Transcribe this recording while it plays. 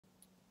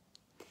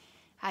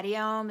Hari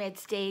Om.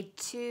 It's day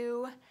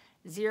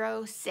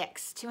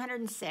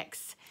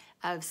 206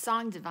 of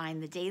Song Divine,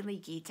 the Daily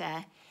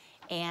Gita.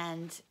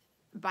 And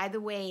by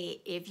the way,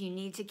 if you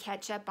need to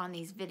catch up on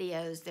these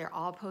videos, they're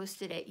all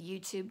posted at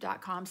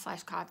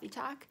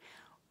youtube.com/coffeetalk.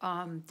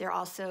 They're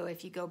also,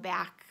 if you go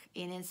back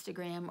in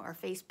Instagram or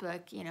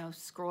Facebook, you know,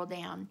 scroll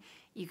down,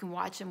 you can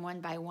watch them one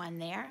by one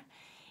there.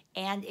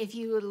 And if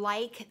you would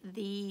like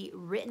the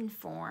written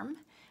form,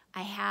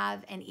 I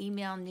have an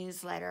email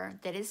newsletter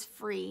that is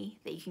free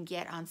that you can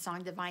get on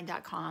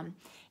songdivine.com,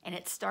 and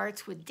it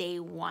starts with day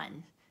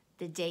 1.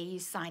 The day you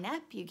sign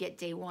up, you get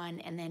day 1,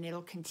 and then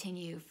it'll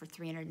continue for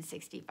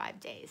 365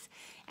 days.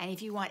 And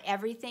if you want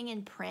everything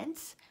in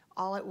print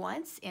all at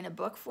once in a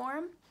book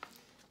form,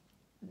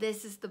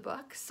 this is the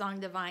book,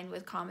 Song Divine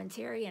with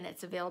commentary, and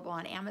it's available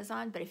on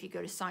Amazon. But if you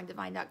go to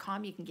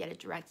songdivine.com, you can get a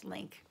direct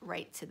link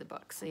right to the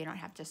book, so you don't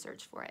have to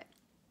search for it.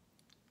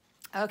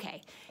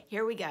 Okay,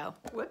 here we go.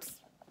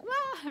 Whoops.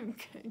 I'm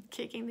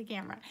kicking the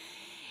camera.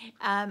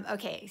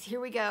 Okay, here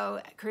we go.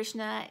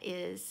 Krishna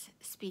is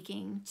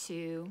speaking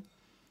to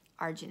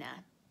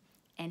Arjuna,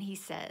 and he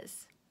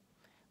says,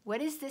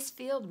 "What is this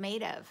field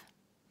made of?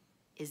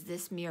 Is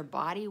this mere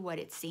body what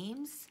it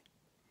seems?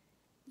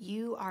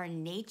 You are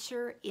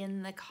nature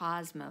in the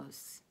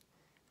cosmos,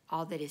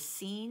 all that is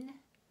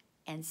seen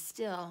and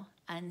still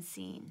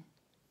unseen."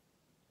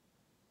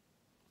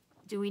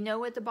 Do we know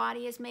what the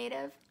body is made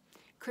of?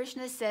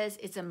 Krishna says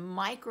it's a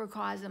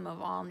microcosm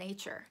of all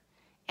nature,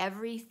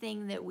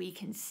 everything that we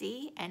can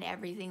see and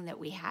everything that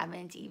we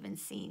haven't even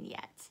seen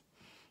yet.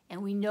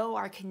 And we know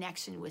our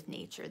connection with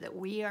nature, that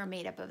we are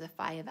made up of the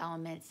 5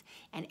 elements,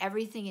 and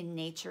everything in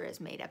nature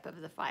is made up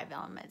of the 5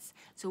 elements.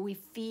 So we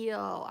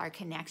feel our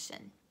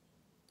connection.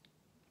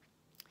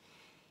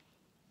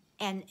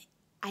 And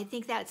I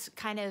think that's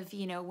kind of,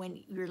 you know,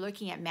 when you're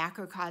looking at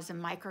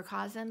macrocosm,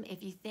 microcosm,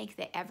 if you think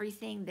that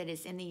everything that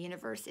is in the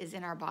universe is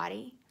in our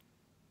body,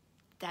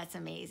 that's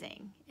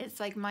amazing. It's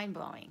like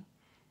mind-blowing.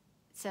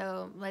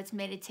 So let's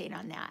meditate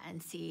on that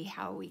and see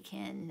how we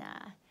can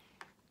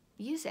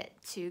use it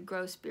to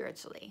grow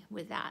spiritually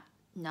with that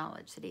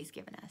knowledge that he's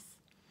given us.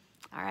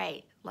 All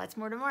right, lots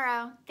more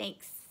tomorrow.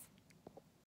 Thanks.